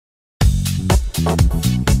All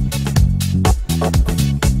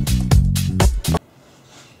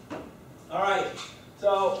right,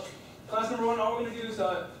 so class number one, all we're going to do is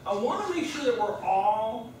I want to make sure that we're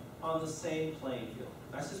all on the same playing field.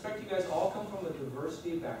 I suspect you guys all come from a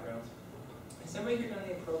diversity of backgrounds. Has anybody here done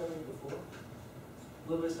any programming before? A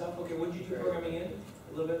little bit of stuff? Okay, what did you do programming in?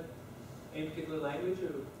 A little bit? Any particular language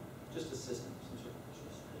or just a system?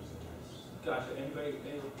 Gotcha. Anybody?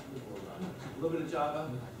 A little bit of Java?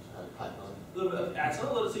 A little bit of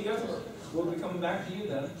excellent. So you guys will be coming back to you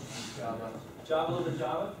then. Java, a little bit of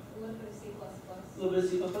Java? A little bit of C++. A little bit of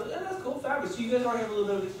C++. Yeah, that's cool. Fabulous. So you guys already have a little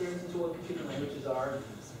bit of experience into what computer languages are,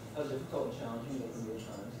 how difficult and challenging they can be at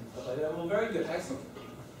times and stuff like that. Well, very good. Excellent.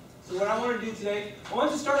 So what I want to do today, I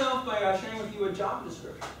want to start off by sharing with you a job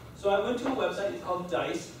description. So I went to a website. It's called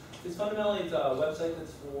DICE. It's fundamentally a website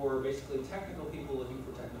that's for basically technical people looking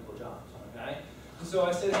for technical jobs. Okay. And so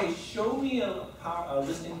I said, hey, show me a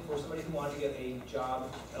listing for somebody who wanted to get a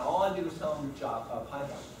job, and all I did was tell them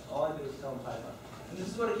Python. All I did was tell them Python. And this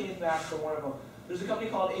is what it came back for one of them. There's a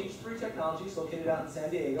company called H3 Technologies located out in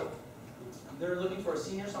San Diego. They're looking for a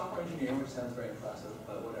senior software engineer, which sounds very impressive,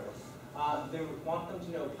 but whatever. They want them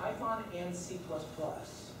to know Python and C++.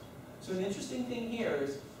 So an interesting thing here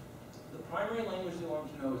is the primary language they want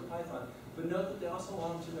them to know is Python, but note that they also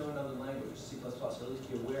want them to know another language, C++, or at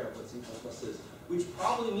least be aware of what C++ is, which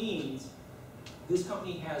probably means this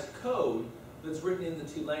company has code that's written in the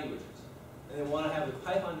two languages. And they want to have a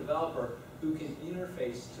Python developer who can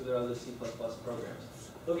interface to their other C++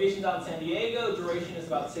 programs. Location's out in San Diego, duration is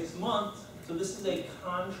about 6 months, so this is a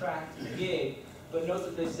contract gig, but note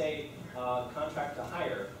that they say contract to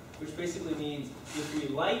hire, which basically means if we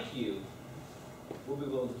like you, we'll be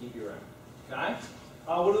willing to keep you around. Okay?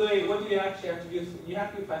 What do you actually have to do? You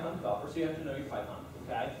have to be a Python developer, so you have to know your Python.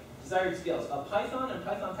 Okay? Desired skills: Python and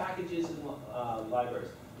Python packages and libraries,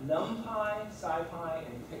 NumPy, SciPy,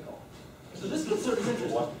 and Pickle. So this gets sort of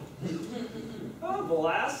interesting.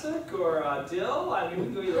 Vlasic or Dill? I mean, we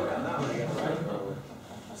can go either way on that one, I guess, right?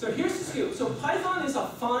 So here's the scoop. So Python is a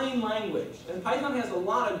fine language, and Python has a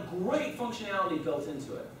lot of great functionality built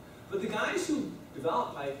into it. But the guys who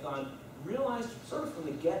developed Python realized sort of from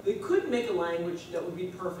the get, they couldn't make a language that would be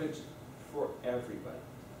perfect for everybody.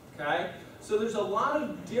 Okay? So there's a lot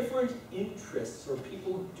of different interests or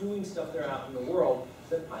people doing stuff there out in the world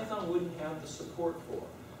that Python wouldn't have the support for.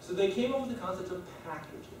 So they came up with the concept of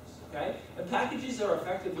packages. Okay? And packages are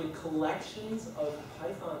effectively collections of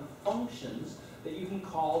Python functions that you can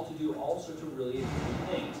call to do all sorts of really interesting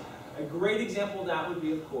things. A great example of that would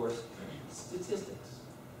be, of course, statistics.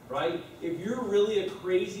 Right? If you're really a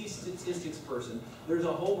crazy statistics person, there's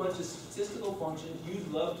a whole bunch of statistical functions you'd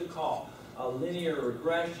love to call. Linear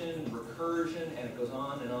regression, recursion, and it goes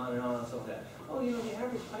on and on and on and stuff like that. Oh, you know, the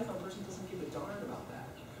average Python person doesn't give a darn about that.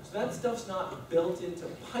 So that stuff's not built into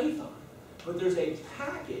Python. But there's a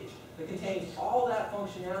package that contains all that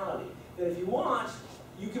functionality that if you want,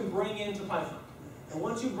 you can bring into Python. And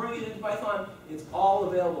once you bring it into Python, it's all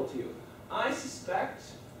available to you. I suspect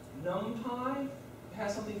NumPy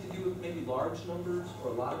has something to do with maybe large numbers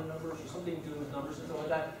or a lot of numbers or something to do with numbers and stuff like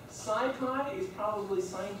that. SciPy is probably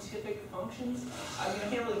scientific functions. I mean, I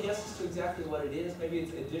can't really guess as to exactly what it is. Maybe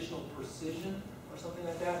it's additional precision or something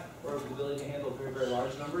like that, or the ability to handle very, very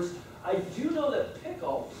large numbers. I do know that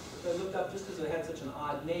Pickle, which I looked up just because it had such an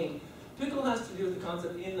odd name, Pickle has to do with the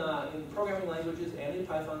concept in programming languages and in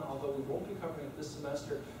Python, although we won't be covering it this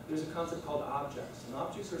semester. There's a concept called objects. And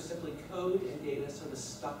objects are simply code and data sort of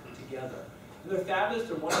stuck together. And they're fabulous,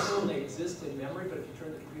 they're wonderful, and they exist in memory, but if you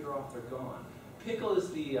turn the computer off, they're gone. Pickle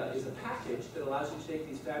is a package that allows you to take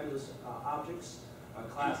these fabulous objects,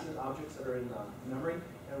 classes, objects that are in memory,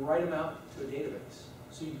 and write them out to a database.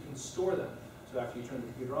 So you can store them. So after you turn the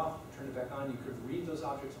computer off, turn it back on, you could read those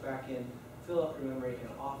objects back in, fill up your memory,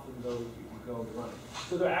 and off and go, you can go running.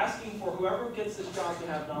 So they're asking for whoever gets this job to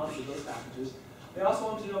have knowledge of those packages. They also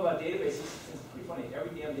want to know about databases. It's pretty funny,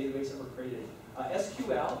 every damn database ever created.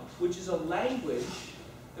 SQL, which is a language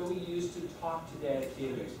that we use to talk to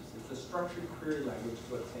databases. It's a structured query language is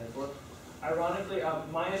what it stands for. Ironically,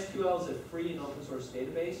 MySQL is a free and open source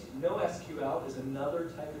database. NoSQL is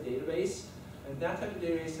another type of database. And that type of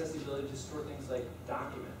database has the ability to store things like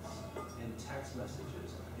documents and text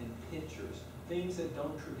messages and pictures, things that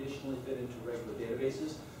don't traditionally fit into regular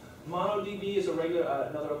databases. MongoDB is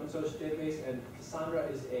another open source database, and Cassandra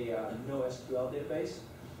is a NoSQL database.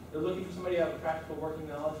 They're looking for somebody who has a practical working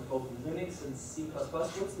knowledge of both Linux and C++.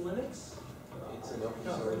 What's Linux? It's an open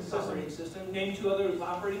source operating system. Name two other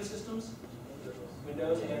operating systems.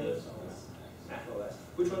 Windows and Mac OS.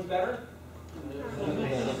 Which one's better? It really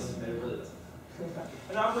doesn't.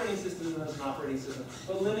 An operating system is an operating system.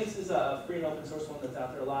 But Linux is a free and open source one that's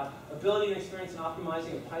out there a lot. Ability and experience in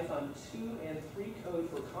optimizing of Python 2 and 3 code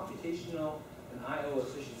for computational and I/O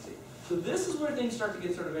efficiency. So this is where things start to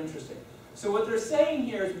get sort of interesting. So what they're saying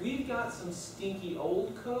here is we've got some stinky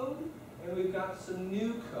old code and we've got some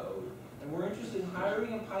new code. And we're interested in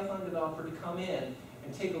hiring a Python developer to come in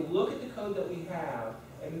and take a look at the code that we have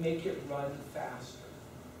and make it run faster.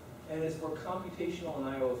 And it's for computational and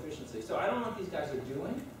I/O efficiency. So I don't know what these guys are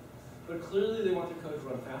doing, but clearly they want their code to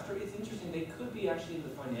run faster. It's interesting, they could be actually in the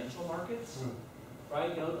financial markets,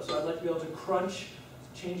 right? So I'd like to be able to crunch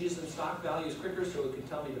changes in stock values quicker so it can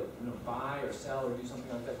tell me to buy or sell or do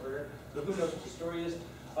something like that quicker. So who knows what the story is.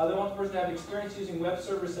 They want the person to have experience using web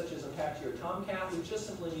servers such as Apache or Tomcat, which just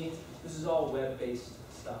simply means this is all web-based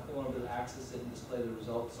stuff. They want to be able to access it and display the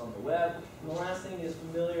results on the web. And the last thing is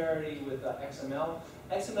familiarity with XML.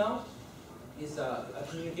 XML is a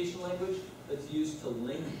communication language that's used to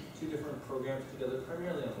link two different programs together,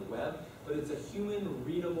 primarily on the web, but it's a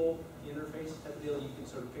human-readable interface type of deal. You can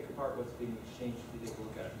sort of pick apart what's being exchanged if you take a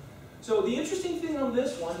look at it. So the interesting thing on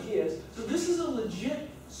this one is, so this is a legit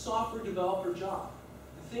software developer job.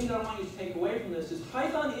 The thing that I want you to take away from this is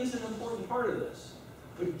Python is an important part of this,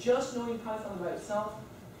 but just knowing Python by itself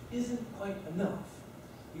isn't quite enough.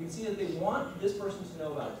 You can see that they want this person to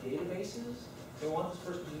know about databases. They want this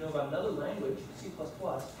person to know about another language, C++.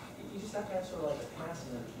 You just have to have sort of like a passing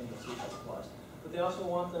understanding of C++. But they also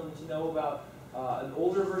want them to know about an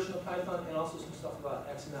older version of Python and also some stuff about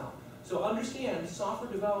XML. So understand, software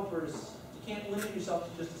developers, you can't limit yourself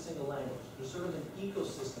to just a single language. There's sort of an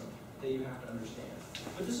ecosystem that you have to understand.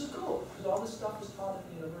 But this is cool, because all this stuff is taught at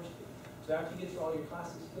the university. So after you get through all your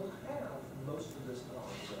classes, you'll have most of this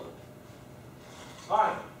knowledge. All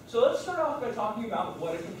right, so let's start off by talking about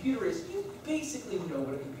what a computer is. You basically know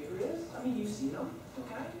what a computer is. I mean, you've seen them,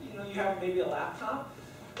 okay? You have maybe a laptop.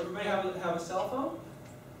 Everybody have a cell phone?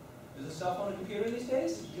 Is a cell phone a computer these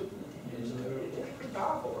days? It's pretty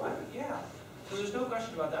powerful, right? Yeah. So there's no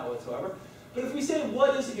question about that whatsoever. But if we say,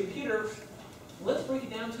 what is a computer, let's break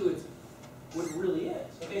it down to what it really is.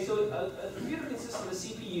 Okay, so a computer consists of a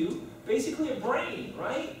CPU, basically a brain,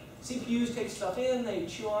 right? CPUs take stuff in, they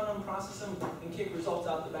chew on them, process them, and kick results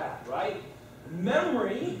out the back, right?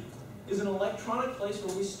 Memory is an electronic place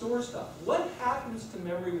where we store stuff. What happens to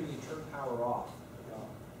memory when you turn power off?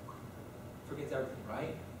 Forgets everything,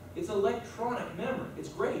 right? It's electronic memory. It's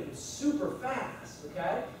great. It's super fast,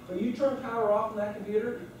 okay? But you turn power off on that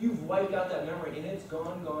computer, you've wiped out that memory, and it's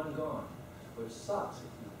gone, gone, gone. But it sucks if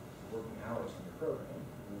you're working hours on your program,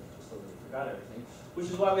 just so that you forgot everything, which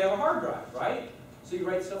is why we have a hard drive, right? So you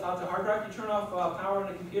write stuff out to hard drive, you turn off power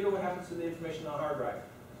on the computer, what happens to the information on hard drive?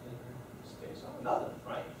 It stays on. Nothing,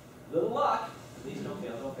 right? Little luck. Please don't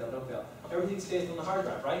fail, don't fail, don't fail. Everything stays on the hard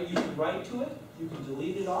drive, right? You can write to it, you can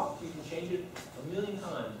delete it off, you can change it a million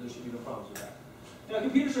times. There should be no problems with that. Now,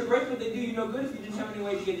 computers are great, but they do you no good if you didn't have any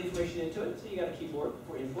way to get information into it. So you got a keyboard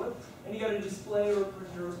for input, and you got a display or a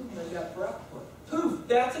printer or something like that for output. Poof,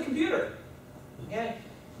 that's a computer. Okay?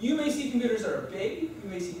 You may see computers that are big, you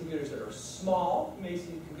may see computers that are small, you may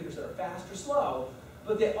see computers that are fast or slow,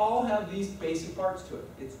 but they all have these basic parts to it.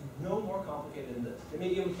 It's no more complicated than this. They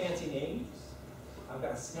may give them fancy names. I've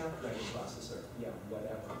got a Snapdragon processor. Yeah,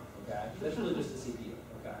 whatever. Okay? That's really just a CPU.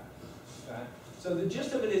 Okay? Okay? So the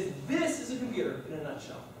gist of it is, this is a computer in a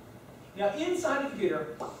nutshell. Now, inside a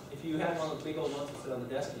computer, if you had one of those big old ones that sit on the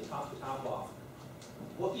desk and you pop the top off,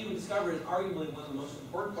 what you would discover is arguably one of the most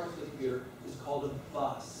important parts of the computer is called a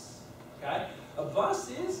bus. Okay? A bus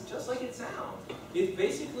is just like it sounds.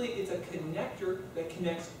 It's a connector that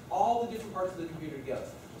connects all the different parts of the computer together.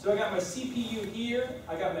 So I got my CPU here,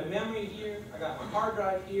 I got my memory here, I got my hard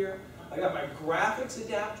drive here, I got my graphics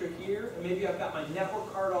adapter here, and maybe I've got my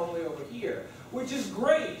network card all the way over here, which is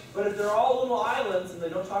great, but if they're all little islands and they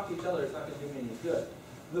don't talk to each other, it's not going to do me any good.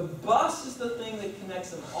 The bus is the thing that connects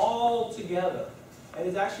them all together. And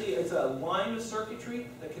it's a line of circuitry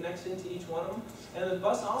that connects into each one of them. And the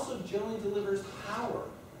bus also generally delivers power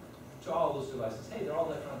to all those devices. Hey, they're all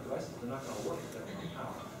electronic devices. They're not going to work if they don't have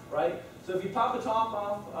power, right? So if you pop the top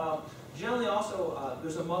off, generally also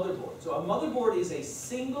there's a motherboard. So a motherboard is a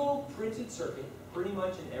single printed circuit, pretty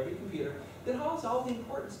much in every computer, that has all the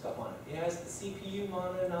important stuff on it. It has the CPU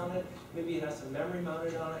mounted on it. Maybe it has some memory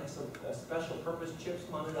mounted on it, some special purpose chips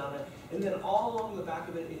mounted on it. And then all along the back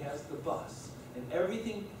of it, it has the bus. And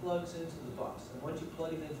everything plugs into the bus. And once you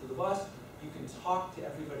plug it into the bus, you can talk to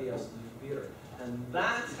everybody else in the computer. And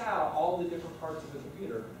that's how all the different parts of the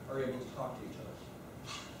computer are able to talk to each other.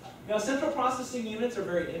 Now, central processing units are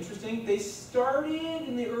very interesting. They started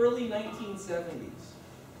in the early 1970s.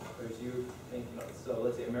 Whereas you think, so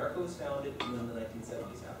let's say America was founded and then the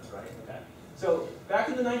 1970s happened, right? Okay. So back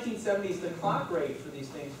in the 1970s, the clock rate for these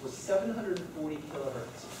things was 740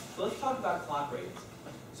 kilohertz. So let's talk about clock rates.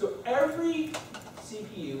 So every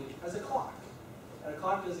CPU has a clock. And a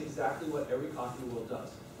clock does exactly what every clock in the world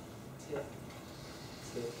does. Tick,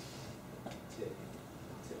 tick, tick,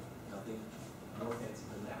 tick. Nothing more fancy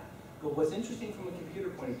than that. But what's interesting from a computer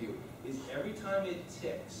point of view is every time it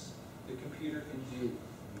ticks, the computer can do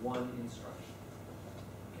one instruction.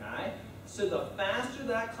 Okay? So the faster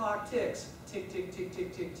that clock ticks, tick, tick, tick,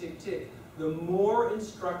 tick, tick, tick, tick, the more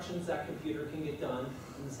instructions that computer can get done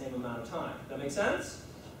in the same amount of time. That make sense?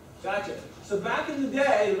 Gotcha. So back in the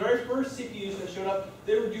day, the very first CPUs that showed up,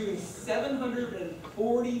 they were doing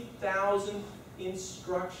 740,000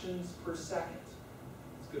 instructions per second.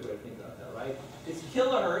 That's a good way to think about that, right? It's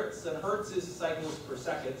kilohertz, and hertz is cycles per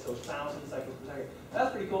second, so 1,000 cycles per second.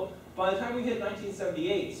 That's pretty cool. By the time we hit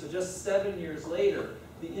 1978, so just 7 years later,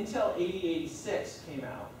 the Intel 8086 came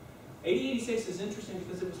out. 8086 is interesting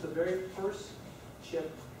because it was the very first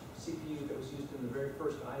chip CPU that was used in the very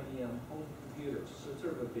first IBM home computers, so it's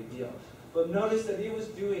sort of a big deal. But notice that it was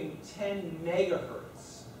doing 10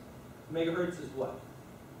 megahertz. Megahertz is what?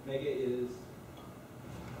 Mega is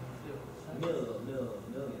million.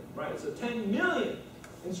 Right, so 10 million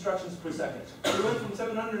instructions per second. So we went from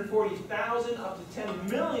 740,000 up to 10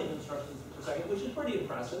 million instructions per second, which is pretty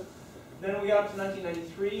impressive. Then we got up to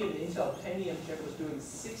 1993, and the Intel Pentium chip was doing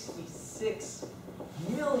 66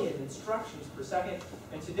 million instructions per second.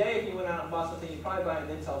 And today, if you went out and bought something, you'd probably buy an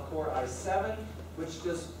Intel Core i7, which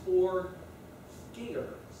does 4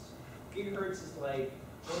 gigahertz. Gigahertz is like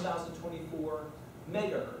 1,024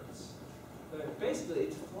 megahertz. But basically,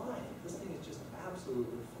 it's flying. This thing is just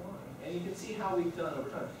absolutely flying. And you can see how we've done over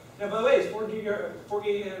time. Now, by the way, is 4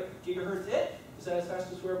 gigahertz it? Is that as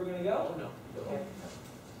fast as we're ever going to go? Oh, no. Okay.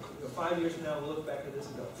 5 years from now, we'll look back at this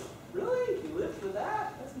and go, really? You lived for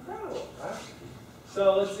that? That's incredible, right?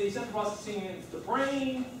 So let's see, central processing is the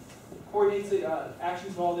brain, coordinates the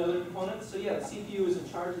actions of all the other components. So yeah, the CPU is in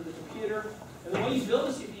charge of the computer. And the way you build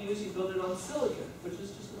a CPU is you build it on silicon, which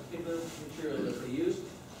is just a particular material that they use.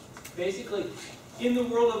 Basically, in the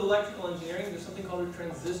world of electrical engineering, there's something called a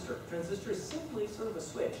transistor. A transistor is simply sort of a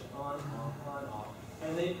switch, on, off, on, off.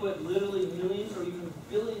 And they put literally millions or even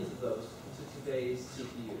billions of those into today's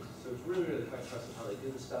CPUs. So it's really, really quite impressive how they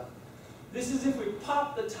do this stuff. This is if we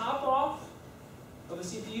pop the top off of a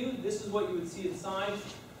CPU, this is what you would see inside.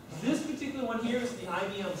 This particular one here is the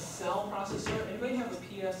IBM cell processor. Anybody have a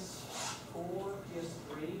PS4,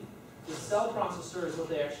 PS3? The cell processor is what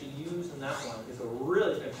they actually use in that one. It's a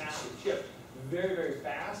really fantastic chip. Very, very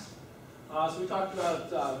fast. So we talked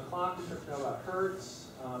about clock, we talked about hertz,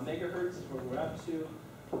 megahertz is where we're up to.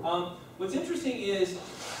 What's interesting is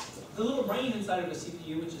the little brain inside of a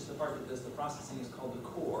CPU, which is the part that does the processing, is called the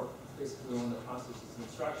core. It's basically the one that processes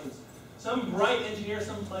instructions. Some bright engineer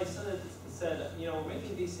someplace said, you know, we're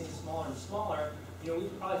making these things smaller and smaller. You know, we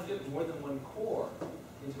could probably fit more than one core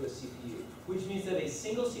into a CPU, which means that a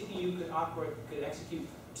single CPU could execute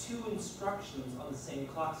 2 instructions on the same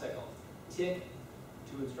clock cycle. Tick,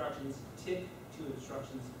 2 instructions, tick, 2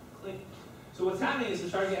 instructions, click. So what's happening is they're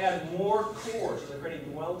starting to add more cores. So they're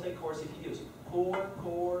creating multi-core CPUs. Core,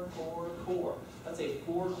 core, core, core. That's a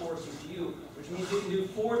 4-core CPU, which means you can do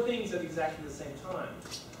 4 things at exactly the same time.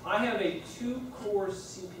 I have a 2-core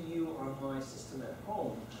CPU on my system at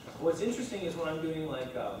home. What's interesting is when I'm doing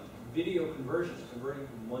like video conversion, converting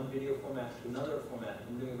from one video format to another format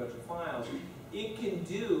and doing a bunch of files, it can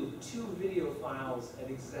do 2 video files at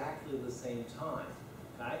exactly the same time.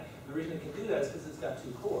 Okay? The reason it can do that is because it's got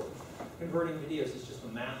 2 cores. Converting videos is just a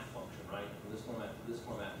math function, right? From this format to this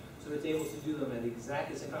format. So it's able to do them at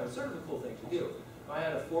exactly the same time. It's sort of a cool thing to do. If I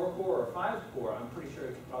had a 4-core or 5-core, I'm pretty sure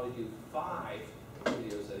it could probably do 5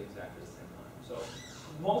 videos at exactly the same time. So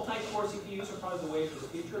multi-core CPUs are probably the way for the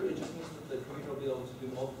future. It just means that the computer will be able to do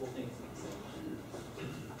multiple things at the same time.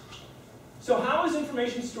 So how is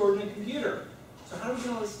information stored in a computer? So how do we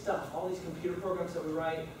get all this stuff, all these computer programs that we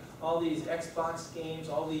write, all these Xbox games,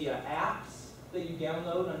 all the apps that you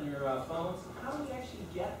download on your phones? How do we actually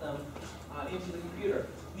get them into the computer?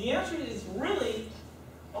 The answer is really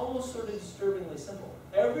almost sort of disturbingly simple.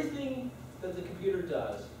 Everything that the computer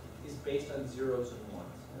does is based on zeros and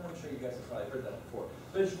ones. And I'm sure you guys have probably heard that before.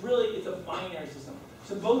 But it's a binary system.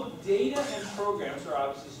 So both data and programs are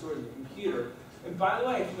obviously stored in the computer. And by the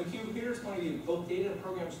way, from a computer's point of view, both data and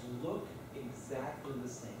programs look exactly the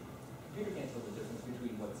same. The computer can't tell the difference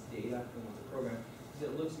between what's data and what's a program,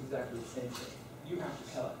 because it looks exactly the same thing. You have to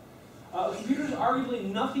tell it. A computer is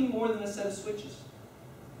arguably nothing more than a set of switches.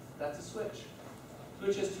 That's a switch.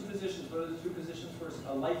 which has two positions. What are the two positions for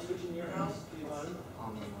a light switch in your house?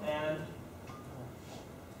 And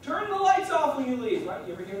turn the lights off when you leave, right?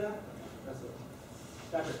 You ever hear that? That's it.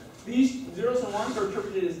 Gotcha. These zeros and ones are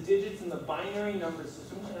interpreted as digits in the binary number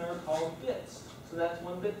system and are called bits. So that's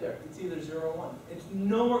one bit there. It's either 0 or 1. It's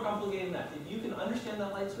no more complicated than that. If you can understand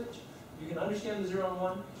that light switch, you can understand the 0 and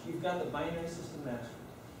 1, you've got the binary system mastered.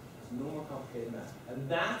 It's no more complicated than that. And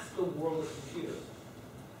that's the world of computers.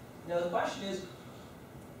 Now the question is,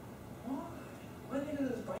 why? Why do they do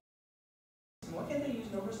this binary system? Why can't they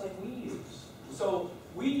use numbers like we use? So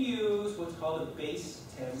we use what's called a base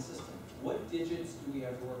 10 system. What digits do we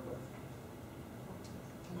have to work with?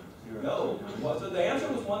 No. Well, so the answer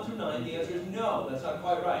was 1 through 9. The answer is no. That's not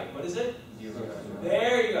quite right. What is it? 0.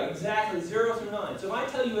 There you go. Exactly. 0 through 9. So if I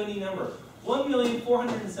tell you any number,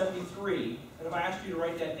 1,473,000, and if I asked you to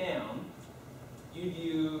write that down, you'd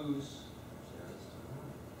use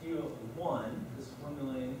 1, this is 1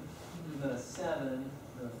 million, and then a 7, and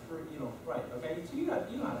a 3, right, okay? So you know how to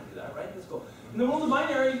do that, right? That's cool. In the world of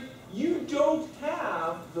binary, you don't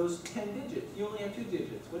have those 10 digits. You only have 2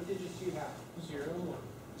 digits. What digits do you have? 0 and 1.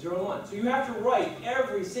 0 and 1. So you have to write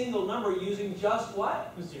every single number using just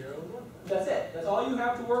what? 0 and 1. That's it. That's all you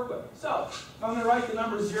have to work with. So, if I'm going to write the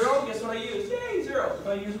number 0, guess what I use? Yay, 0. If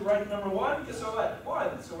I write the number 1, guess what?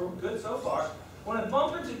 1. So we're good so far. When I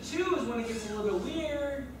bump into 2 is when it gets a little bit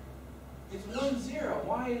weird. It's 1, 0.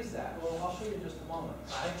 Why is that? Well, I'll show you in just a moment.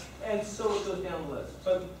 Right? And so it goes down the list.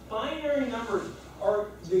 But binary numbers are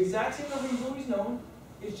the exact same number you've always known.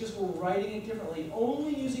 It's just we're writing it differently,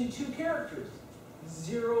 only using 2 characters.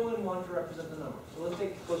 0 and 1 to represent the number. So let's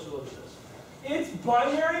take a closer look at this. It's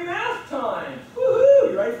binary math time!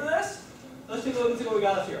 Woohoo! You ready for this? Let's take a look and see what we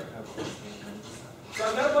got up here. So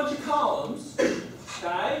I've got a bunch of columns.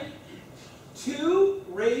 Okay? 2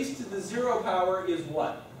 raised to the 0 power is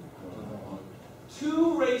what?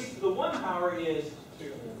 2 raised to the 1 power is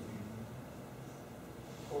 2.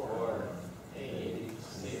 4, 8,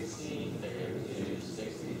 16, 32,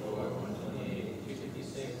 64, 128,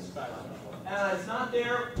 256, 500. And it's not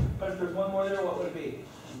there, but if there's one more there, what would it be?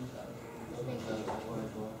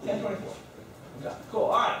 1024. Okay, cool.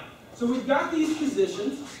 All right. So we've got these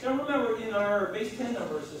positions. Now remember, in our base 10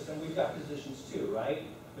 number system, we've got positions too, right?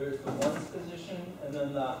 There's the ones position, and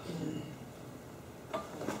then the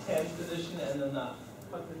tens position, and then the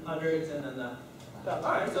hundreds, and then the... All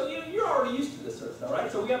right, so you're already used to this sort of stuff, right?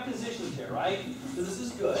 So we got positions here, right? So this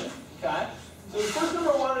is good, okay? So the first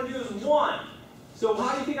number I want to do is 1. So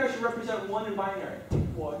how do you think I should represent 1 in binary?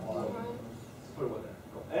 1. Let's put a 1 there.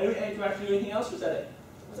 Cool. And do I have to do anything else, or is that it?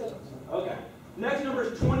 Okay. Next number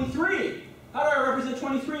is 23. How do I represent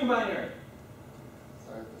 23 in binary?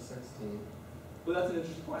 Start with 16. Well, that's an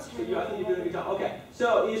interesting point. So I think you're doing a good job. Okay.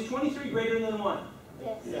 So is 23 greater than 1?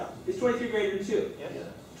 Yes. Yeah. Is 23 greater than 2? Yes.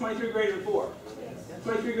 23 greater than 4? Yes.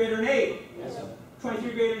 23 greater than 8? Yes.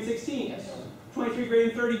 23 greater than 16? Yes. 23 greater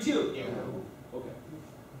than 32? Yeah. Okay.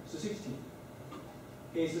 So 16.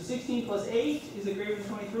 Okay, so 16 plus 8, is it greater than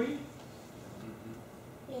 23?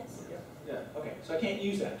 Yes. Yeah. Okay, so I can't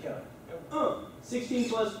use that, can I? 16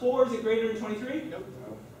 plus 4, is it greater than 23? Nope.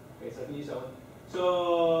 Okay, so I can use that one.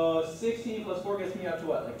 So 16 plus 4 gets me up to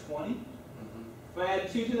what, like 20? If I add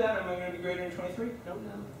 2 to that, am I going to be greater than 23? Nope.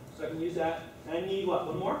 So I can use that. And I need what,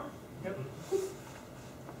 one more? Yep.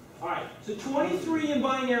 All right, so 23 in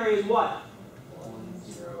binary is what? 1,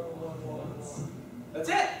 0, 1, 1. That's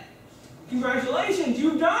it. Congratulations,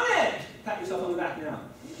 you've done it. Pat yourself on the back now.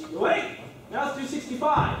 Wait, now let's do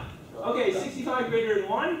 65. Okay, 65 greater than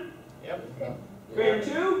 1? Yep. Greater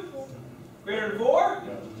than 2? Greater than 4?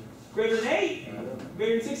 Greater than 8?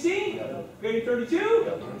 Greater than 16? Greater than 32?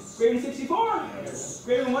 Greater than 64?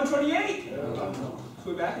 Greater than 128? So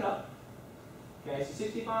we back it up. Okay, so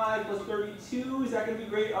 65 plus 32, is that going to be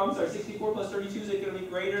greater? Oh, I'm sorry, 64 plus 32, is it going to be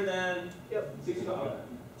greater than 65? Okay.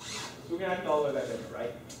 So we're going to have to go all the way back in,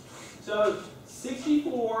 right? So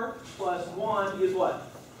 64 plus 1 is what?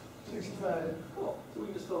 65. Cool. So we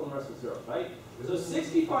can just fill in the rest with 0, right? So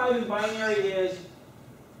 65 in binary is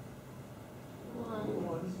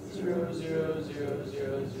 1. 0, 0, 0, 0,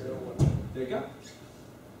 0, 1. There you go.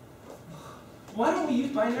 Why don't we use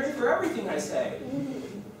binary for everything, I say?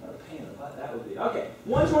 What a pain in the butt that would be. Okay,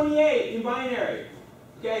 128 in binary.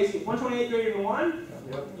 Okay, so 128 greater than 1?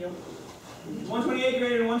 Yep. 128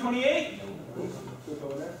 greater than 128? Flip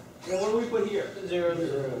over there. And what do we put here? 0, 0.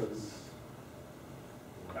 Zeros.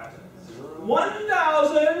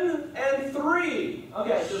 1,003.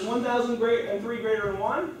 Okay, so is 1,003 greater than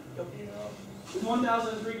 1? Is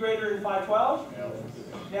 1,003 greater than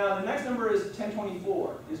 512? Now the next number is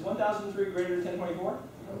 1024. Is 1,003 greater than 1024? So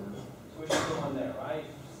we should put 1 there, right?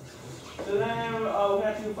 So then we're going to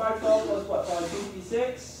have to do 512 plus what?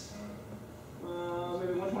 556.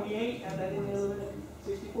 Maybe 128. Add that in there a little bit.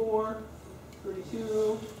 64.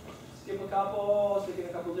 32. Skip a couple. Stick in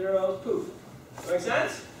a couple zeros. Poof. Make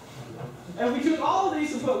sense? And if we took all of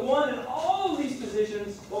these and put 1 in all of these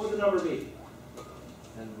positions, what would the number be?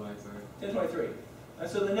 1023. And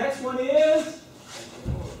so the next one is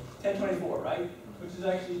 1024, right? Which is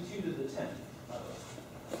actually 2 to the 10.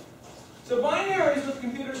 So binary is what the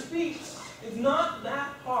computer speaks. It's not that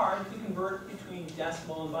hard to convert between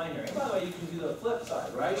decimal and binary. And by the way, you can do the flip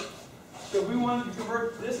side, right? So if we wanted to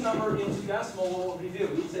convert this number into decimal, what would we do?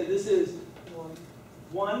 We'd say this is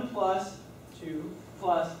 1 plus 2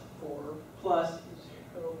 plus 4 plus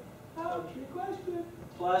 0. Oh, trick question.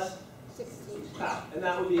 Plus 16. and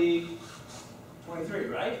that would be 23,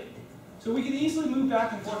 right? So we can easily move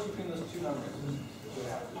back and forth between those two numbers.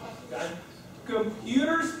 Okay?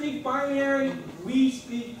 Computers speak binary, we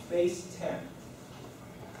speak base 10.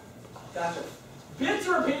 Gotcha. Bits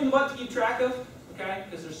are a pain in the butt to keep track of, okay?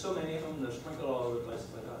 Because there's so many of them, they're sprinkled all over the place.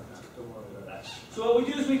 Like, oh, don't worry about that. So what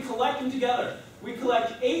we do is we collect them together. We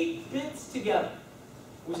collect 8 bits together.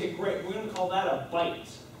 We say, great, we're going to call that a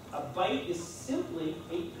byte. A byte is simply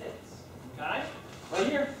 8 bits. Okay? Right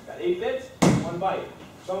here, got 8 bits, 1 byte.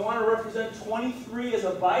 So I want to represent 23 as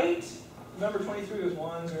a byte. Remember, 23 was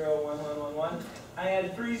 1, 0, 1, 1, 1, 1. I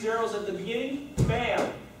had 3 zeros at the beginning.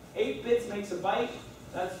 Bam! 8 bits makes a byte.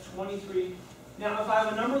 That's 23. Now, if I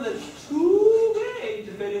have a number that's too big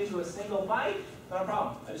to fit into a single byte, not a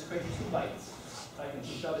problem. I just create 2 bytes. I can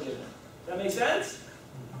shove it in there. That make sense?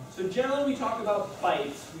 So generally we talk about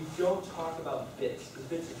bytes. We don't talk about bits, because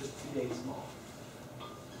bits are just too dang small.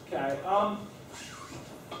 Okay.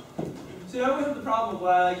 So now we have the problem of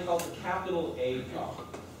what I like to call the capital A problem.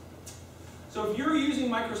 So if you're using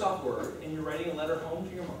Microsoft Word and you're writing a letter home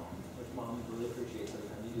to your mom, which mom really appreciates every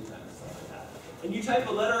time you do that and stuff like that, and you type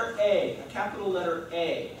a letter A, a capital letter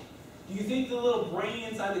A, do you think the little brain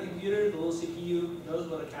inside the computer, the little CPU, knows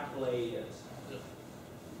what a capital A is?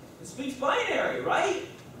 It speaks binary, right?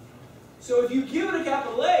 So if you give it a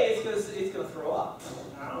capital A, it's going to throw up.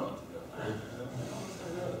 I don't know. It's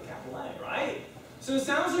going to go capital A, right? So it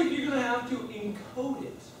sounds like you're going to have to encode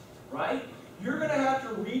it, right? You're going to have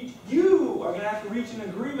to reach, you are going to have to reach an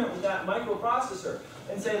agreement with that microprocessor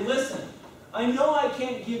and say, listen, I know I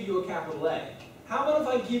can't give you a capital A. How about if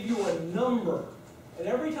I give you a number? And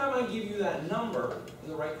every time I give you that number, in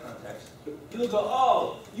the right context, you'll go,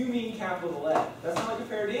 oh, you mean capital A. That sound like a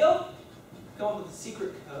fair deal? Come up with a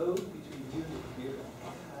secret code between you and the computer.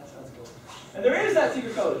 That sounds cool. And there is that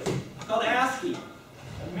secret code. It's called ASCII.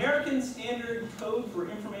 American Standard Code for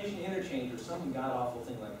Information Interchange, or some god-awful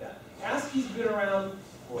thing like that. ASCII's been around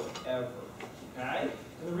forever, okay?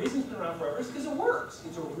 And the reason it's been around forever is because it works.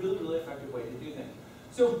 It's a really, really effective way to do things.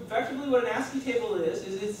 So effectively what an ASCII table is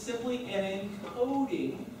it's simply an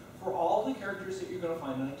encoding for all the characters that you're going to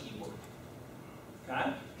find on a keyboard.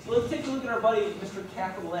 Okay? So let's take a look at our buddy, Mr.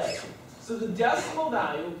 Capital A. So the decimal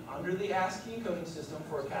value under the ASCII encoding system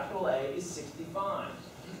for a capital A is 65.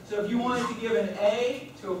 So if you wanted to give an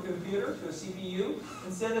A to a computer, to a CPU,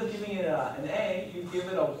 instead of giving it an A, you give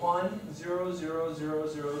it a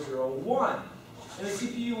 1000001. And the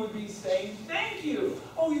CPU would be saying, thank you.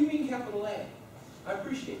 Oh, you mean capital A. I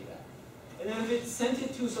appreciate that. And then if it sent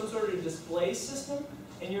it to some sort of display system,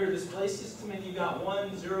 and you're a display system and you got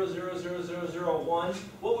 1000001,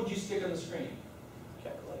 what would you stick on the screen?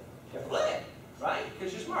 Capital A. Capital A, right?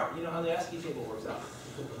 Because you're smart. You know how the ASCII table works out.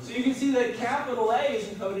 So you can see that capital A is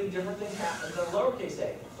encoded different than lowercase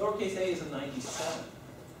a. Lowercase a is a 97.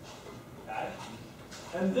 Okay?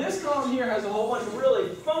 And this column here has a whole bunch of really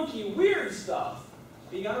funky, weird stuff.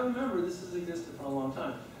 But you got to remember, this has existed for a long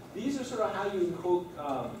time. These are sort of how you encode,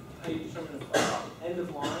 how you determine end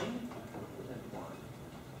of line,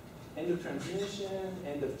 end of transmission,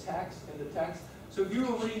 end of text, end of text. So if you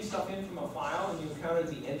were reading stuff in from a file and you encountered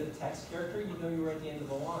the end of text character, you know you were at the end of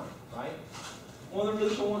the line, right? One of the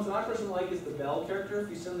really cool ones that I personally like is the bell character. If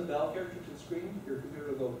you send the bell character to the screen, your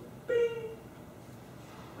computer will go bing.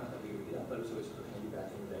 Not that big of a deal, but it was always sort of handy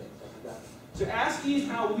back in the day, stuff like that. So ASCII is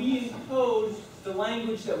how we encode the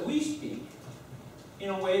language that we speak in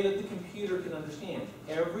a way that the computer can understand.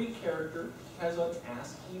 Every character has an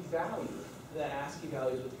ASCII value. The ASCII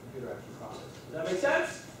value is what the computer actually processes. Does that make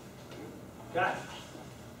sense? Got it.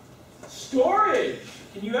 Storage.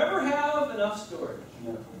 Can you ever have enough storage?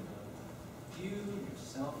 No. You, your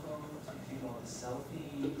cell phone, taking all the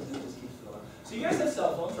selfies, and it just keeps going. So you guys have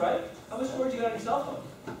cell phones, right? How much storage you got on your cell phone?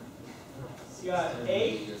 You got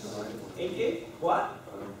 8 gig? What?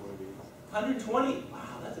 120.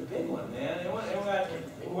 Wow, that's a big one, man. Anyone got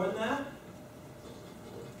more than that?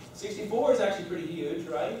 64 is actually pretty huge,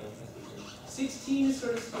 right? 16 is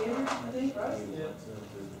sort of standard, I think, right? Yeah.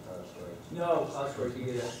 No, cloud storage, you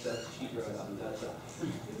get that cheaper stuff. That's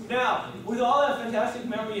now, with all that fantastic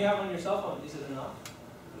memory you have on your cell phone, is it enough?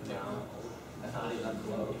 No. That's not even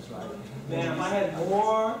close, right? Man, if I had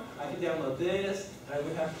more, I could download this, and I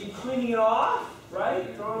would have to keep cleaning it off,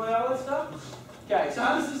 right? Throwing away all that stuff. Okay, so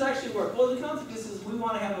how does this actually work? Well, the concept is we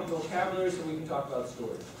want to have a vocabulary so we can talk about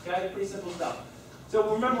storage. Okay, pretty simple stuff. So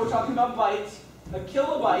remember, we're talking about bytes. A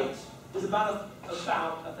kilobyte is about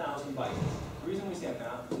 1,000 bytes. The reason we say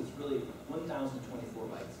that is it's really 1,024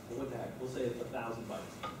 bytes. But what the heck? We'll say it's 1,000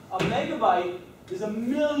 bytes. A megabyte is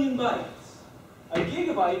 1,000,000 bytes. A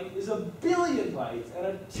gigabyte is 1,000,000,000 bytes. And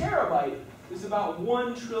a terabyte is about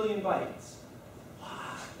 1,000,000,000,000 bytes.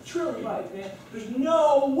 Wow, 1,000,000,000,000 bytes, man. There's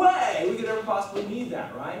no way we could ever possibly need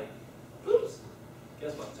that, right? Oops.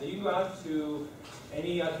 Guess what? So you go out to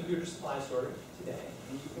any computer supply store today,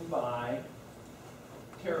 and you can buy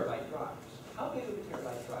terabyte drives. How big of a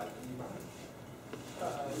terabyte drive can you buy?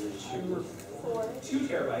 2 or 4. 2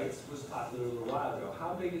 terabytes was popular a little while ago.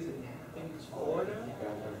 How big is it now? I think it's 4 now.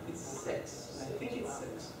 It's 6. I think it's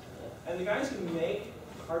 6. And the guys who make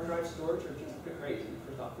hard drive storage are just a bit crazy.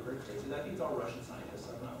 First off, they're very crazy. I think it's all Russian scientists.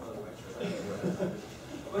 I'm not really quite sure.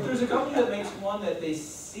 But there's a company that makes one that they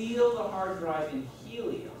seal the hard drive in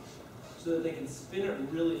helium so that they can spin it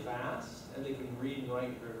really fast and they can read and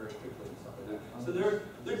write very, very quickly and stuff like that. So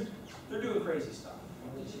they're doing crazy stuff.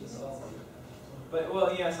 But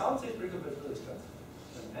well, yeah, solid state's pretty good, but it's really expensive.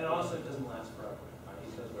 And also, it doesn't last forever. Right?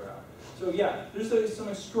 It does wear out. So yeah, there's some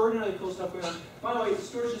extraordinarily cool stuff going on. By the way,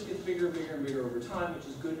 storage just gets bigger and bigger and bigger over time, which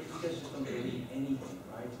is good because you guys just don't need anything,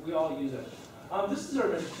 right? So we all use it. This is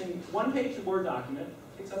our interesting one-page Word document.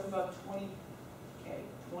 Takes up about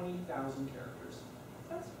 20,000 characters.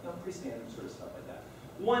 That's pretty standard sort of stuff like that.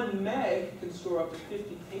 1 meg can store up to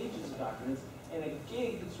 50 pages of documents, and a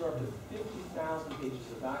gig can store up to 50,000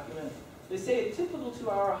 pages of document. They say a typical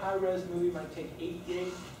 2-hour high-res movie might take 8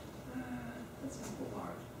 gigs. That seems a little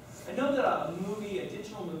large. I know that a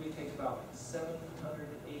digital movie takes about 700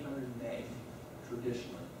 to 800 meg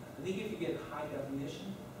traditionally. I think if you get high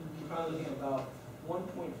definition, you're probably looking at about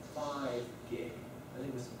 1.5 gig. I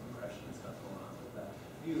think there's some compression and stuff going on with that.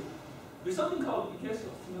 There's something called, you guys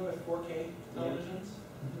are familiar with 4K televisions?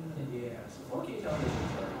 Yeah, so 4K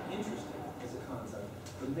televisions are interesting as a concept.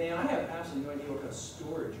 But man, I have absolutely no idea what kind of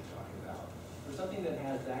storage you're talking about. For something that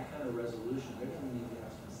has that kind of resolution, they're going to need to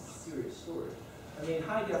have some serious storage. I mean,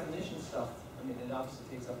 high definition stuff, I mean, it obviously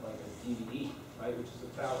takes up like a DVD, right, which is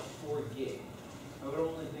about 4 gig. I would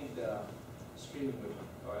only think that streaming would,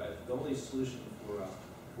 or the only solution for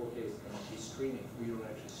 4K is going to be streaming, where you don't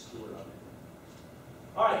actually store it on it.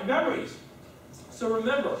 All right, memories. So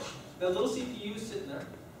remember, that little CPU is sitting there,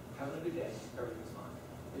 having a good day, everything's fine.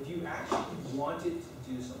 If you actually wanted to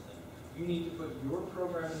do something, you need to put your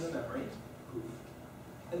program in the memory, poof,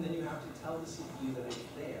 and then you have to tell the CPU that it's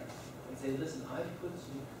there, and say, listen, I've put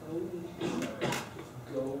some code into your memory,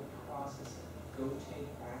 go process it, go take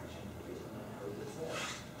action based on that code that's there.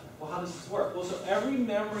 Well, how does this work? Well, so every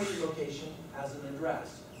memory location has an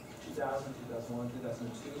address, 2000, 2001,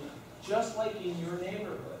 2002, just like in your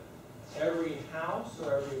neighborhood. Every house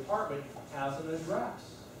or every apartment has an address,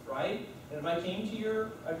 right? And if I came to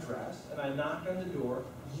your address and I knocked on the door,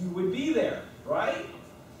 you would be there, right?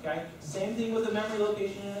 Okay? Same thing with a memory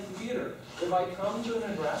location in a computer. If I come to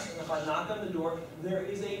an address and if I knock on the door, there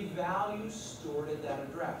is a value stored at that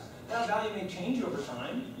address. That value may change over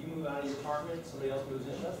time. You move out of your apartment, somebody else moves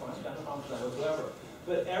in, that's fine, got no problem with that whatsoever.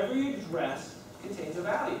 But every address contains a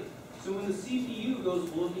value. So when the CPU goes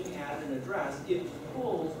looking at an address, it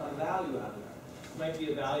pulls a value out of it. It might be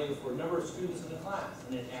a value for a number of students in the class,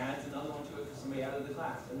 and it adds another one to it because somebody added the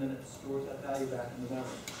class, and then it stores that value back in the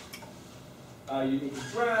memory. Unique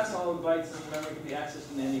address, all the bytes in the memory can be accessed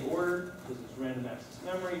in any order because it's random access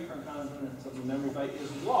memory. Current content of the memory byte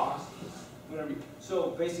is lost.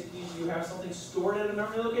 So basically, you have something stored at a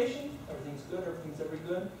memory location. Everything's good. Everything's ever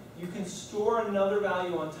good. You can store another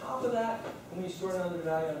value on top of that. When you store another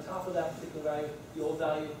value on top of that particular value, the old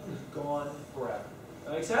value is gone forever.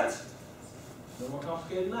 That make sense? No more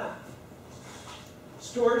complicated than that.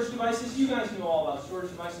 Storage devices, you guys know all about storage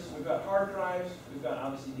devices. We've got hard drives, we've got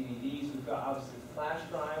obviously DVDs, we've got obviously flash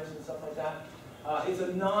drives and stuff like that. It's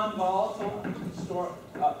a non-volatile store.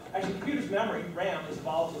 Actually, computer's memory, RAM, is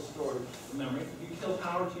volatile storage memory. If you kill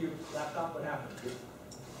power to your laptop, what happens? It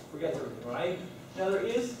forgets everything, right? Now there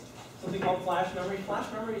is something called flash memory.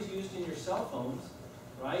 Flash memory is used in your cell phones,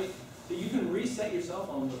 right? So you can reset your cell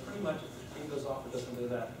phone, but pretty much if the screen goes off or doesn't do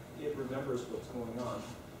that, it remembers what's going on.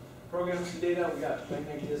 Programming some data, we got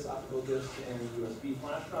magnetic disks, optical disks, and USB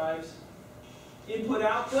flash drives. Input,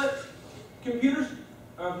 output. Computers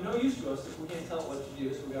are of no use to us if we can't tell it what to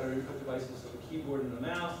do, so we got our input devices, so the keyboard and the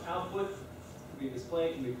mouse. Output can be a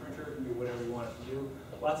display, can be a printer, can be whatever you want it to do.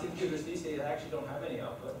 Lots of computers these days actually don't have any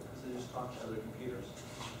output because they just talk to other computers.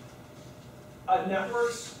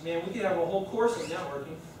 Networks, man, we could have a whole course on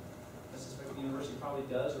networking. I suspect the university probably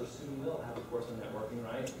does or soon will have a course on networking,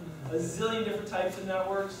 right? A zillion different types of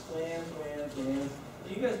networks, LAN, WAN.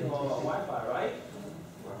 You guys know all about Wi-Fi, right?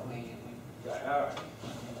 Yeah, all right.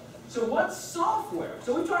 So what's software?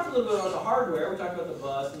 So we talked a little bit about the hardware. We talked about the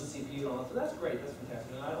bus and the CPU and all that. So that's great. That's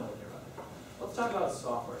fantastic. I don't want to hear about it. Let's talk about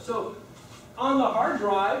software. So on the hard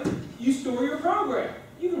drive, you store your program.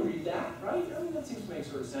 You can read that, right? I mean, that seems to make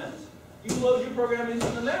sort of sense. You load your program into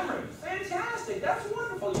the memory. Fantastic. That's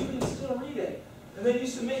wonderful. You can still read it. And then you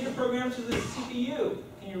submit your program to the CPU.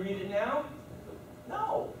 Can you read it now?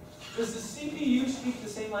 No. Does the CPU speak the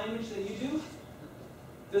same language that you do?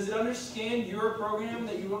 Does it understand your program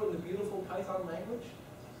that you wrote in the beautiful Python language?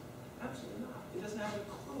 Absolutely not. It doesn't have a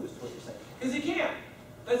clue as to what you're saying. Because it can't.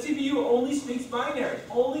 That CPU only speaks binary.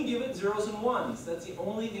 Only give it zeros and ones. That's the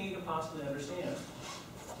only thing you can possibly understand.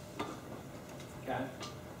 Okay?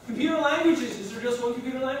 Computer languages. Is there just one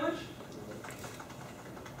computer language?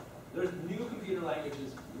 There's new computer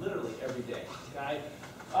languages literally every day. Okay?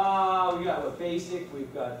 We got what, Basic,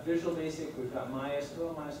 we've got Visual Basic, we've got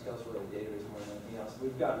MySQL. MySQL is really a database more than anything else.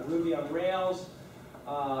 We've got Ruby on Rails,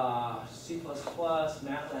 C++, MATLAB,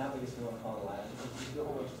 I guess we want to call it Latin. There's a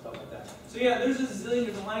whole bunch of stuff like that. So yeah, there's a zillion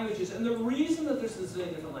different languages. And the reason that there's a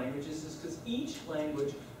zillion different languages is because each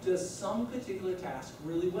language does some particular task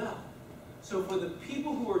really well. So for the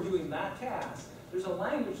people who are doing that task, there's a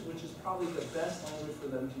language which is probably the best language for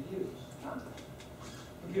them to use.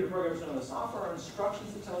 Computer programs know the software are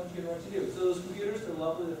instructions that tell a computer what to do. So those computers, they're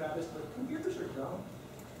lovely, they're fabulous, but computers are dumb.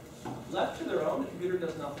 Left to their own, the computer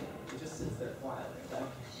does nothing. It just sits there quietly. Okay?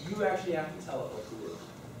 You actually have to tell it what to do.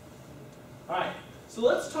 All right, so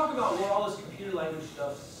let's talk about where all this computer language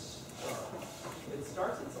stuff starts. It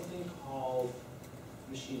starts at something called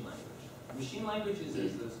machine language. Machine language is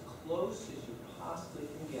as close as you possibly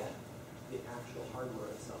can get the actual hardware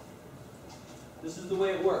itself. This is the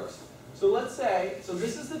way it works. So let's say, so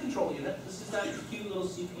this is the control unit. This is that cute little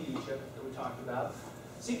CPU chip that we talked about.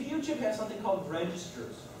 CPU chip has something called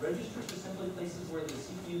registers. Registers are simply places where the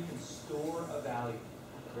CPU can store a value.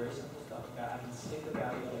 Very simple stuff. Okay? I can stick a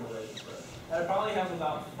value in a register. And I probably have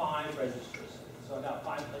about 5 registers. So I've got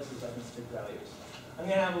 5 places I can stick values. I'm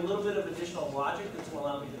going to have a little bit of additional logic that's going to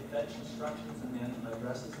allow me to fetch instructions and manage my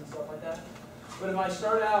addresses and stuff like that. But if I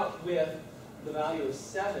start out with the value of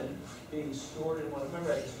 7 being stored in one of my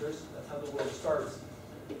registers, that's how the world starts.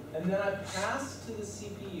 And then I pass to the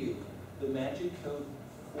CPU the magic code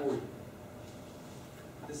 40.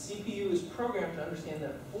 The CPU is programmed to understand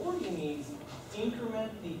that 40 means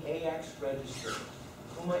increment the AX register.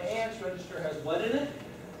 Well, my AX register has what in it?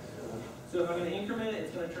 So if I'm going to increment it,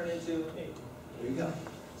 it's going to turn into 8. There you go.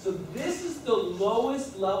 So this is the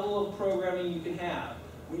lowest level of programming you can have.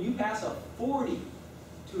 When you pass a 40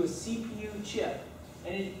 to a CPU chip,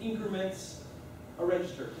 and it increments a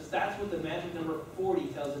register, because that's what the magic number 40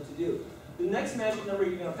 tells it to do. The next magic number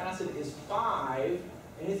you're going to pass it is 5,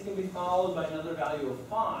 and it's going to be followed by another value of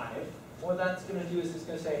 5. What that's going to do is it's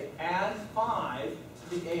going to say add 5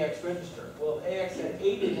 to the AX register. Well, if AX had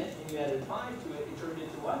 8 in it, and you added 5 to it, it turned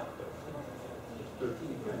into what? 13.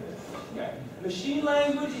 Okay. Machine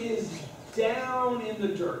language is down in the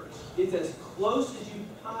dirt. It's as close as you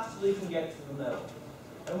possibly can get to the metal.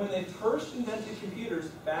 And when they first invented computers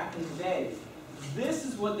back in the day, this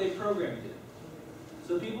is what they programmed it.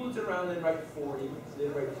 So people would sit around and they'd write 40, so they'd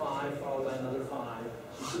write 5 followed by another 5.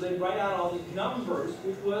 And so they'd write out all these numbers,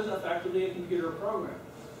 which was effectively a computer program.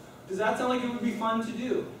 Does that sound like it would be fun to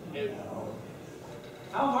do? No.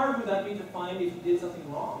 How hard would that be to find if you did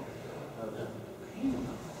something wrong? Pain in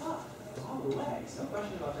the butt, all the way. Some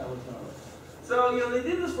question about that whatsoever. So, they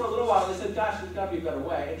did this for a little while. They said, gosh, there's got to be a better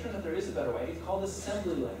way. It turns out there is a better way. It's called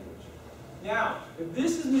assembly language. Now, if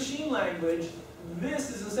this is machine language, this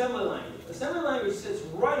is assembly language. Assembly language sits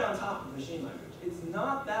right on top of machine language. It's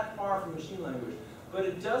not that far from machine language, but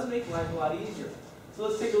it does make life a lot easier. So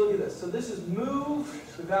let's take a look at this. So this is move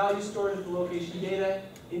the value stored at the location data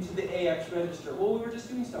into the AX register. Well, we were just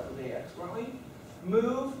doing stuff with AX, weren't we?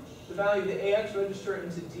 Move the value of the AX register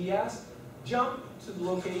into DS. Jump to the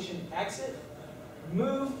location exit.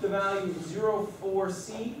 Move the value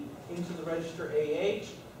 04C into the register AH.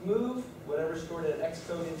 Move whatever stored at X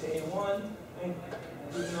code into A1. And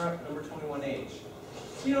interrupt number 21H.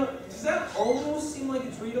 Does that almost seem like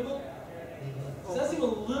it's readable? Does that seem a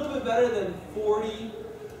little bit better better than 40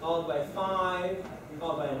 followed by 5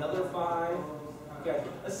 followed by another 5. Okay.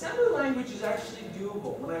 Assembly language is actually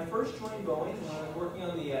doable. When I first joined Boeing, when I was working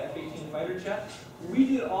on the F-18 fighter jet, we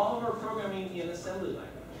did all of our programming in assembly language.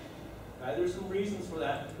 Okay. There's some reasons for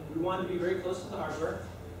that. We wanted to be very close to the hardware.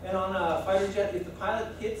 And on a fighter jet, if the pilot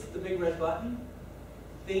hits the big red button,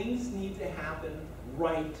 things need to happen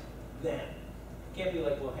right then. It can't be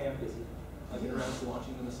like, well, hey, I'm busy. I'll get around to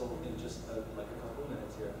launching the missile in just like a couple of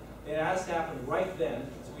minutes here. It has to happen right then.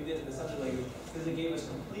 So we did it in assembly language because it gave us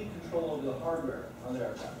complete control over the hardware on the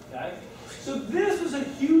aircraft. Okay? So this was a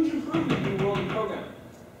huge improvement in the world of programming.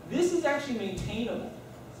 This is actually maintainable.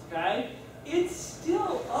 Okay? It's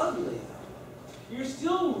still ugly though. You're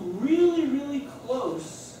still really, really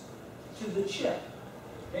close to the chip.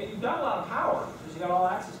 Okay? You've got a lot of power because you've got all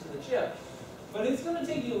access to the chip. But it's going to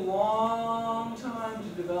take you a long time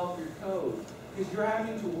to develop your code because you're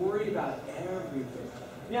having to worry about everything.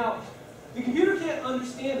 Now, the computer can't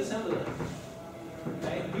understand assembly language.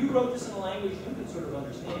 Okay? You wrote this in a language you can sort of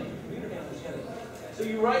understand. The computer can't understand it. So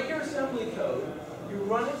you write your assembly code, you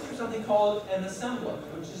run it through something called an assembler,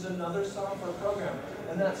 which is another software program.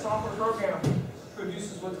 And that software program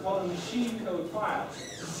produces what's called a machine code file,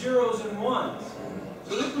 zeros and ones.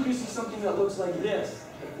 So this produces something that looks like this,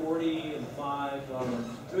 40 and 5.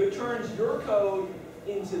 So it turns your code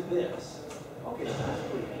into this. Okay, so that's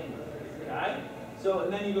pretty handy. Okay? So,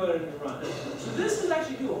 and then you go ahead and run. So this is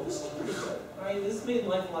actually doable. This is pretty good. Right? This made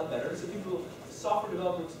life a lot better. So software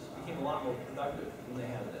developers became a lot more productive when they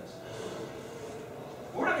had this.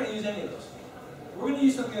 We're not going to use any of those. We're going to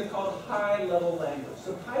use something that's called high-level language.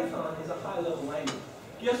 So Python is a high-level language.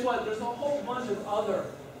 Guess what? There's a whole bunch of other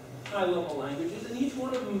high-level languages, and each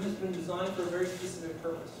one of them has been designed for a very specific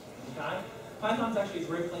purpose. Okay? Python's actually a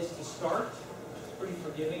great place to start. It's pretty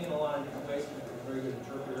forgiving in a lot of different ways. It's a very good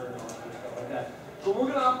interpreter and all that stuff like that. But we're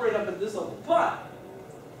going to operate up at this level. But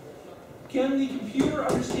can the computer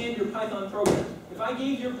understand your Python program? If I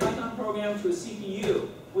gave your Python program to a CPU,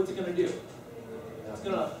 what's it going to do? It's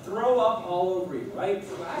going to throw up all over you, right?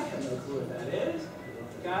 So I have no clue what that is.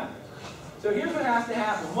 Okay? So here's what has to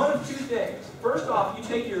happen. One of two things. First off, you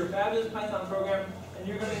take your fabulous Python program and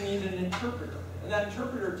you're going to need an interpreter. And that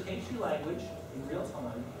interpreter takes your language in real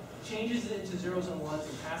time, changes it into zeros and ones,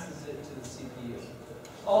 and passes it to the CPU.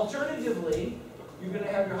 Alternatively, you're going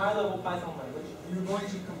to have your high-level Python language. You're going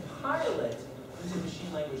to compile it into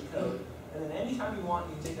machine language code. And then anytime you want,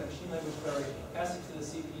 you can take that machine language query, pass it to the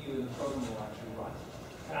CPU, and the program will actually run.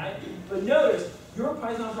 Okay? But notice, your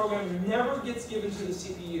Python program never gets given to the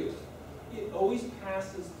CPU. It always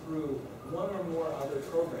passes through one or more other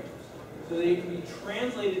programs so that it can be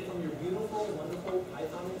translated from your beautiful, wonderful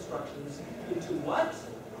Python instructions into what?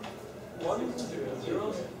 Ones,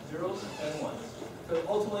 zeros, and ones. So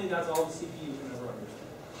ultimately, that's all the CPU can ever understand.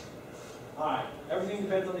 All right, everything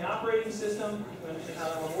depends on the operating system. You understand how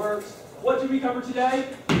that one works. What did we cover today?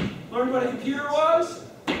 Learned what a computer was.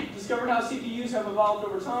 Discovered how CPUs have evolved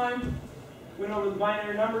over time. Went over the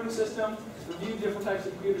binary numbering system. Reviewed different types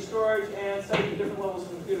of computer storage. And studied the different levels of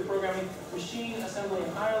computer programming. Machine, assembly,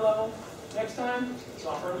 and higher level. Next time,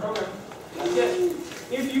 software and programming. That's it.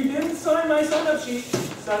 If you didn't sign my sign-up sheet,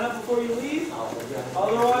 sign up before you leave.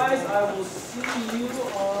 Otherwise, I will see you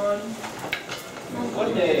on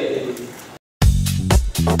Monday.